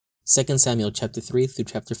2 Samuel chapter 3 through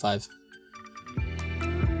chapter 5.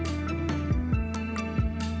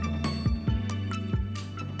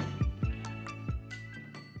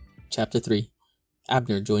 Chapter 3.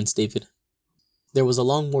 Abner joins David. There was a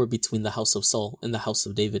long war between the house of Saul and the house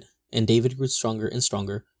of David, and David grew stronger and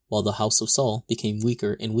stronger, while the house of Saul became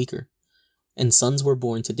weaker and weaker. And sons were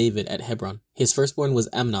born to David at Hebron. His firstborn was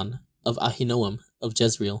Amnon of Ahinoam of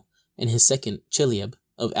Jezreel, and his second Chileab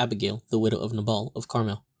of Abigail, the widow of Nabal of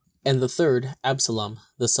Carmel. And the third Absalom,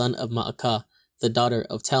 the son of Maacah, the daughter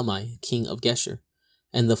of Talmai, king of Geshur.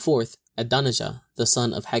 And the fourth Adonijah, the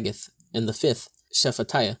son of Haggith. And the fifth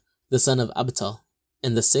Shephatiah, the son of Abital.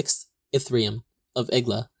 And the sixth Ithream of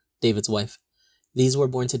Eglah, David's wife. These were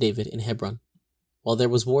born to David in Hebron. While there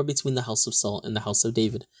was war between the house of Saul and the house of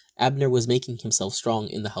David, Abner was making himself strong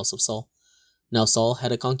in the house of Saul. Now Saul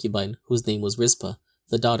had a concubine whose name was Rizpah,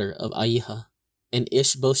 the daughter of Ahiah. And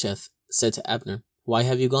Ishbosheth said to Abner, "Why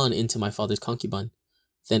have you gone into my father's concubine?"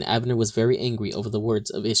 Then Abner was very angry over the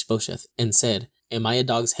words of Ishbosheth, and said, "Am I a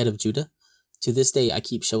dog's head of Judah? To this day I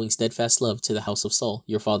keep showing steadfast love to the house of Saul,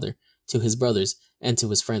 your father, to his brothers, and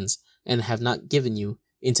to his friends, and have not given you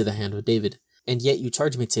into the hand of David. And yet you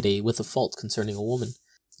charge me today with a fault concerning a woman.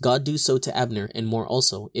 God do so to Abner, and more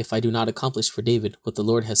also, if I do not accomplish for David what the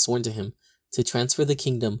Lord has sworn to him, to transfer the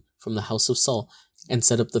kingdom from the house of Saul, and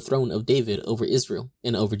set up the throne of David over Israel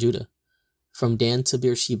and over Judah, from Dan to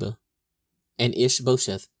Beersheba." And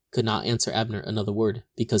Ishbosheth could not answer Abner another word,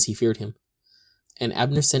 because he feared him. And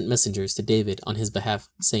Abner sent messengers to David on his behalf,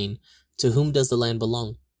 saying, "To whom does the land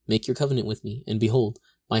belong? Make your covenant with me, and behold,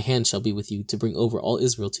 my hand shall be with you to bring over all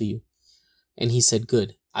Israel to you." And he said,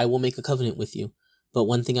 "Good, I will make a covenant with you, but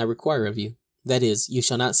one thing I require of you, that is, you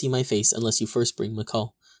shall not see my face unless you first bring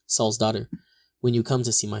Michal, Saul's daughter, when you come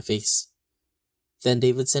to see my face." Then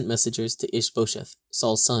David sent messengers to Ishbosheth,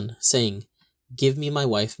 Saul's son, saying, "Give me my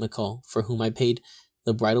wife Michal, for whom I paid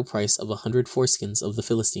the bridal price of 100 foreskins of the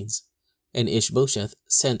Philistines." And Ishbosheth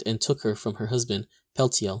sent and took her from her husband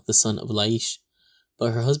Peltiel, the son of Laish.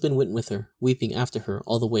 But her husband went with her, weeping after her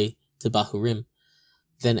all the way to Bahurim.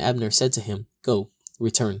 Then Abner said to him, "Go,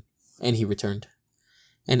 return." And he returned.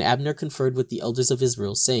 And Abner conferred with the elders of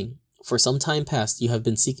Israel, saying, "For some time past you have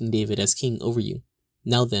been seeking David as king over you.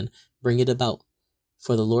 Now then, bring it about.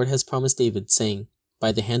 For the Lord has promised David, saying,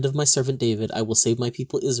 By the hand of my servant David I will save my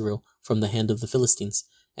people Israel from the hand of the Philistines,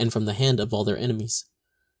 and from the hand of all their enemies."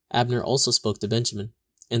 Abner also spoke to Benjamin.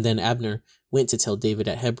 And then Abner went to tell David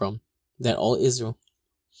at Hebron that all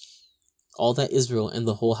that Israel and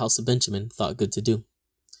the whole house of Benjamin thought good to do.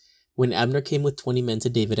 When Abner came with 20 men to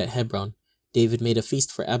David at Hebron, David made a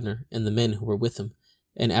feast for Abner and the men who were with him.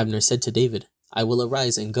 And Abner said to David, "I will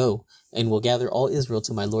arise and go, and will gather all Israel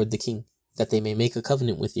to my lord the king, that they may make a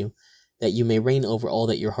covenant with you, that you may reign over all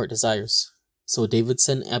that your heart desires." So David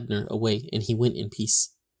sent Abner away, and he went in peace.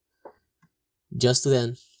 Just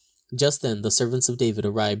then the servants of David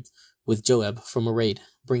arrived with Joab from a raid,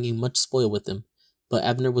 bringing much spoil with them. But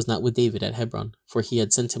Abner was not with David at Hebron, for he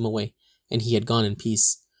had sent him away, and he had gone in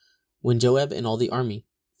peace. When Joab and all the army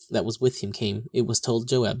that was with him came, it was told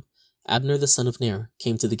Joab, "Abner the son of Ner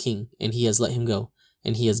came to the king, and he has let him go,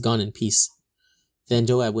 and he has gone in peace." Then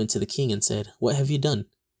Joab went to the king and said, "What have you done?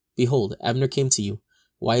 Behold, Abner came to you.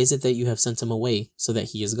 Why is it that you have sent him away, so that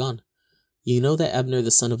he is gone? You know that Abner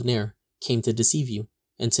the son of Ner came to deceive you,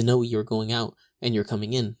 and to know you are going out, and you're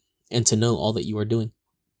coming in, and to know all that you are doing."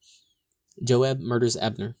 Joab murders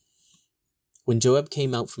Abner. When Joab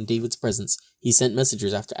came out from David's presence, he sent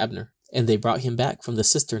messengers after Abner, and they brought him back from the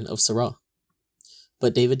cistern of Sarah.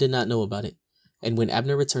 But David did not know about it. And when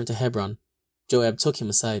Abner returned to Hebron, Joab took him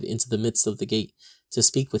aside into the midst of the gate to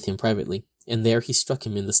speak with him privately, and there he struck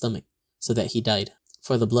him in the stomach, so that he died,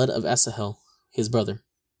 for the blood of Asahel, his brother.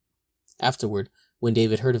 Afterward, when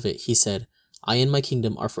David heard of it, he said, "I and my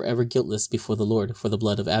kingdom are forever guiltless before the Lord for the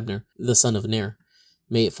blood of Abner, the son of Ner.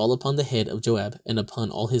 May it fall upon the head of Joab and upon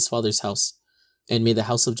all his father's house. And may the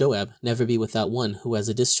house of Joab never be without one who has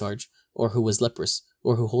a discharge, or who is leprous,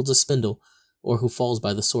 or who holds a spindle, or who falls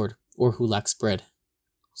by the sword, or who lacks bread."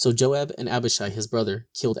 So Joab and Abishai his brother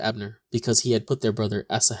killed Abner, because he had put their brother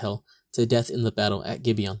Asahel to death in the battle at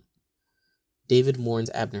Gibeon. David mourns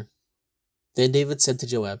Abner. Then David said to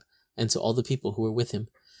Joab and to all the people who were with him,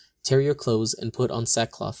 "Tear your clothes and put on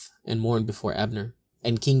sackcloth, and mourn before Abner."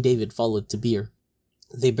 And King David followed to Beer.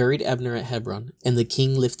 They buried Abner at Hebron, and the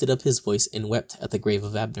king lifted up his voice and wept at the grave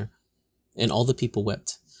of Abner. And all the people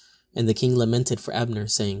wept. And the king lamented for Abner,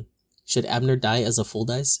 saying, "Should Abner die as a fool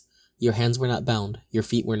dies? Your hands were not bound, your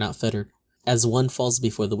feet were not fettered. As one falls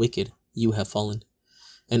before the wicked, you have fallen."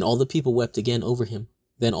 And all the people wept again over him.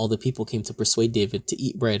 Then all the people came to persuade David to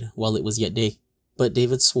eat bread while it was yet day. But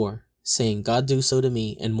David swore, saying, God do so to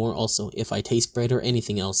me, and more also, if I taste bread or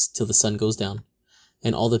anything else, till the sun goes down.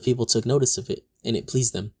 And all the people took notice of it, and it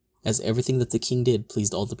pleased them, as everything that the king did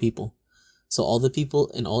pleased all the people. So all the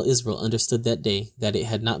people and all Israel understood that day that it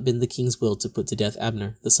had not been the king's will to put to death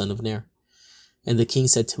Abner, the son of Ner. And the king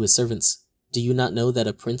said to his servants, Do you not know that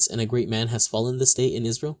a prince and a great man has fallen this day in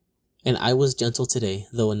Israel? And I was gentle today,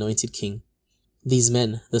 though anointed king. These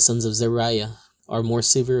men, the sons of Zeruiah, are more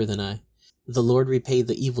severe than I. The Lord repaid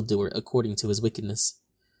the evildoer according to his wickedness.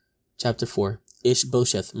 Chapter 4.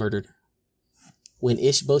 Ishbosheth murdered. When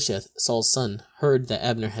Ishbosheth, Saul's son, heard that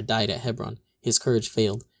Abner had died at Hebron, his courage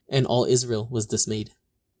failed, and all Israel was dismayed.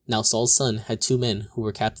 Now Saul's son had 2 men who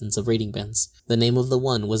were captains of raiding bands. The name of the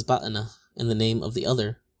one was Baanah, and the name of the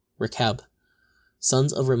other, Rechab,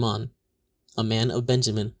 sons of Rimmon, a man of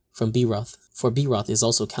Benjamin from Beeroth, for Beeroth is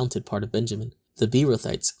also counted part of Benjamin. The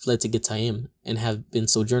Beerothites fled to Gittaim, and have been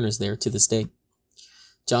sojourners there to this day.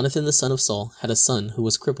 Jonathan the son of Saul had a son who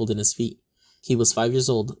was crippled in his feet. He was 5 years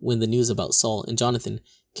old when the news about Saul and Jonathan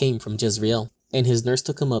came from Jezreel, and his nurse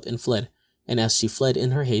took him up and fled. And as she fled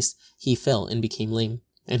in her haste, he fell and became lame,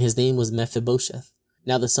 and his name was Mephibosheth.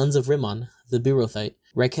 Now the sons of Rimmon, the Beerothite,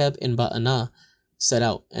 Rechab and Baanah, set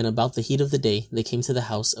out, and about the heat of the day they came to the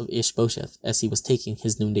house of Ishbosheth as he was taking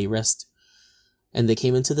his noonday rest. And they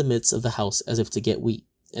came into the midst of the house as if to get wheat,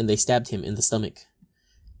 and they stabbed him in the stomach.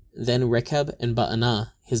 Then Rechab and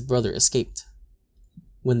Baanah, his brother, escaped.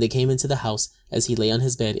 When they came into the house, as he lay on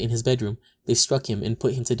his bed in his bedroom, they struck him and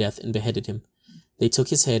put him to death and beheaded him. They took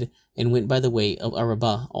his head and went by the way of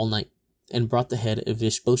Arabah all night, and brought the head of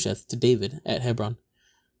Ishbosheth to David at Hebron.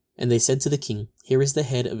 And they said to the king, Here is the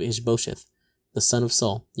head of Ishbosheth, the son of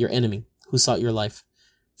Saul, your enemy, who sought your life.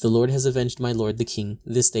 The Lord has avenged my lord the king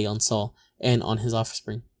this day on Saul and on his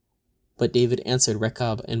offspring. But David answered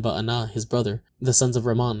Rechab and Baanah his brother, the sons of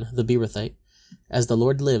Rimmon the Beerothite, As the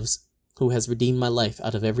Lord lives, who has redeemed my life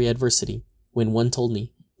out of every adversity, when one told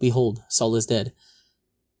me, Behold, Saul is dead,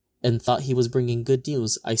 and thought he was bringing good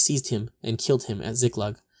news, I seized him and killed him at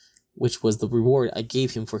Ziklag, which was the reward I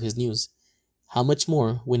gave him for his news. How much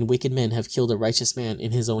more, when wicked men have killed a righteous man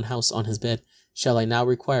in his own house on his bed, shall I now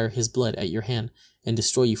require his blood at your hand, and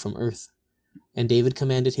destroy you from earth? And David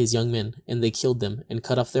commanded his young men, and they killed them, and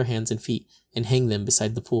cut off their hands and feet, and hanged them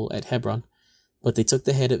beside the pool at Hebron. But they took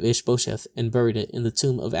the head of Ishbosheth, and buried it in the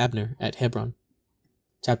tomb of Abner at Hebron.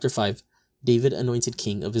 Chapter 5. David anointed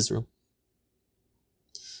king of Israel.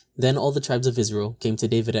 Then all the tribes of Israel came to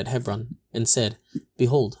David at Hebron, and said,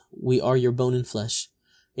 Behold, we are your bone and flesh.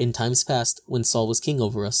 In times past, when Saul was king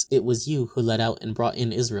over us, it was you who led out and brought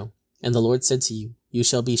in Israel. And the Lord said to you, You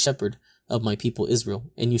shall be shepherd of my people Israel,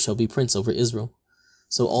 and you shall be prince over Israel.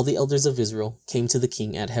 So all the elders of Israel came to the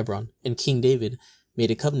king at Hebron, and King David made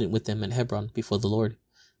a covenant with them at Hebron before the Lord,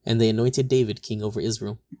 and they anointed David king over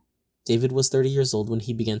Israel. David was 30 years old when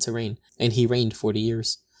he began to reign, and he reigned 40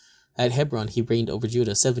 years. At Hebron he reigned over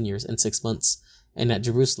Judah 7 years and 6 months, and at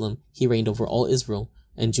Jerusalem he reigned over all Israel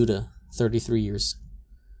and Judah 33 years.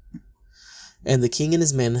 And the king and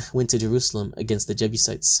his men went to Jerusalem against the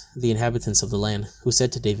Jebusites, the inhabitants of the land, who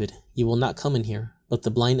said to David, You will not come in here, but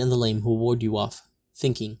the blind and the lame who ward you off,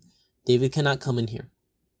 thinking, David cannot come in here.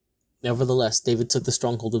 Nevertheless, David took the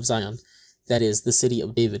stronghold of Zion, that is, the city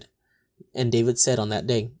of David. And David said on that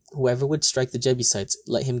day, Whoever would strike the Jebusites,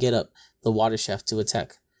 let him get up the water shaft to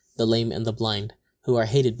attack, the lame and the blind, who are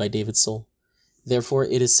hated by David's soul. Therefore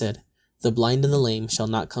it is said, The blind and the lame shall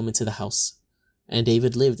not come into the house. And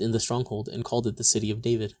David lived in the stronghold, and called it the city of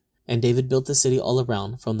David. And David built the city all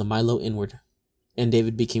around, from the Milo inward. And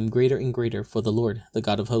David became greater and greater, for the Lord, the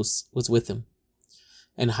God of hosts, was with him.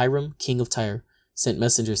 And Hiram, king of Tyre, sent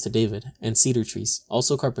messengers to David, and cedar trees,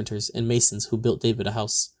 also carpenters and masons who built David a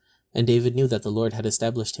house. And David knew that the Lord had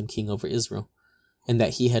established him king over Israel, and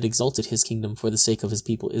that he had exalted his kingdom for the sake of his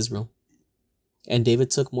people Israel. And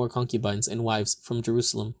David took more concubines and wives from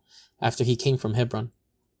Jerusalem, after he came from Hebron.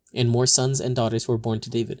 And more sons and daughters were born to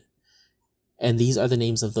David. And these are the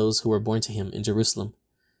names of those who were born to him in Jerusalem: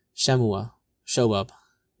 Shammua, Shobab,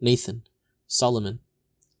 Nathan, Solomon,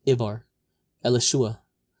 Ibar, Elishua,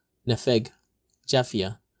 Nepheg,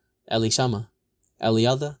 Japhia, Elishama,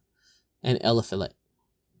 Eliada, and Eliphelet.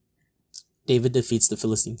 David defeats the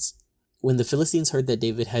Philistines. When the Philistines heard that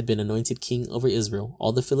David had been anointed king over Israel,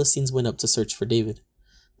 all the Philistines went up to search for David.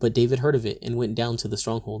 But David heard of it and went down to the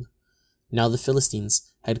stronghold. Now the Philistines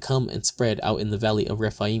had come and spread out in the valley of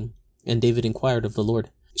Rephaim, and David inquired of the Lord,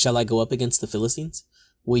 Shall I go up against the Philistines?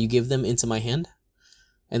 Will you give them into my hand?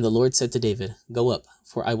 And the Lord said to David, Go up,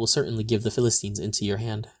 for I will certainly give the Philistines into your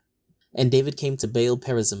hand. And David came to Baal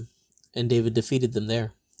Perazim, and David defeated them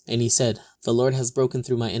there, And he said, "The Lord has broken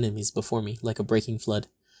through my enemies before me like a breaking flood."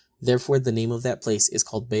 Therefore the name of that place is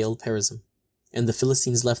called Baal Perazim. And the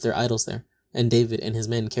Philistines left their idols there, and David and his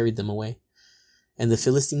men carried them away. And the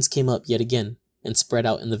Philistines came up yet again, and spread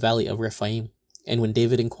out in the valley of Rephaim. And when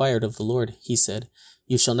David inquired of the Lord, he said,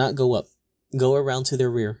 "You shall not go up. Go around to their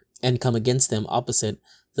rear, and come against them opposite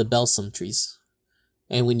the balsam trees.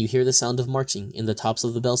 And when you hear the sound of marching in the tops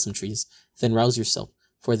of the balsam trees, then rouse yourself,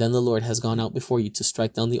 for then the Lord has gone out before you to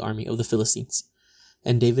strike down the army of the Philistines."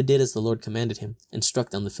 And David did as the Lord commanded him, and struck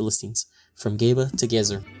down the Philistines, from Geba to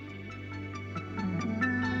Gezer.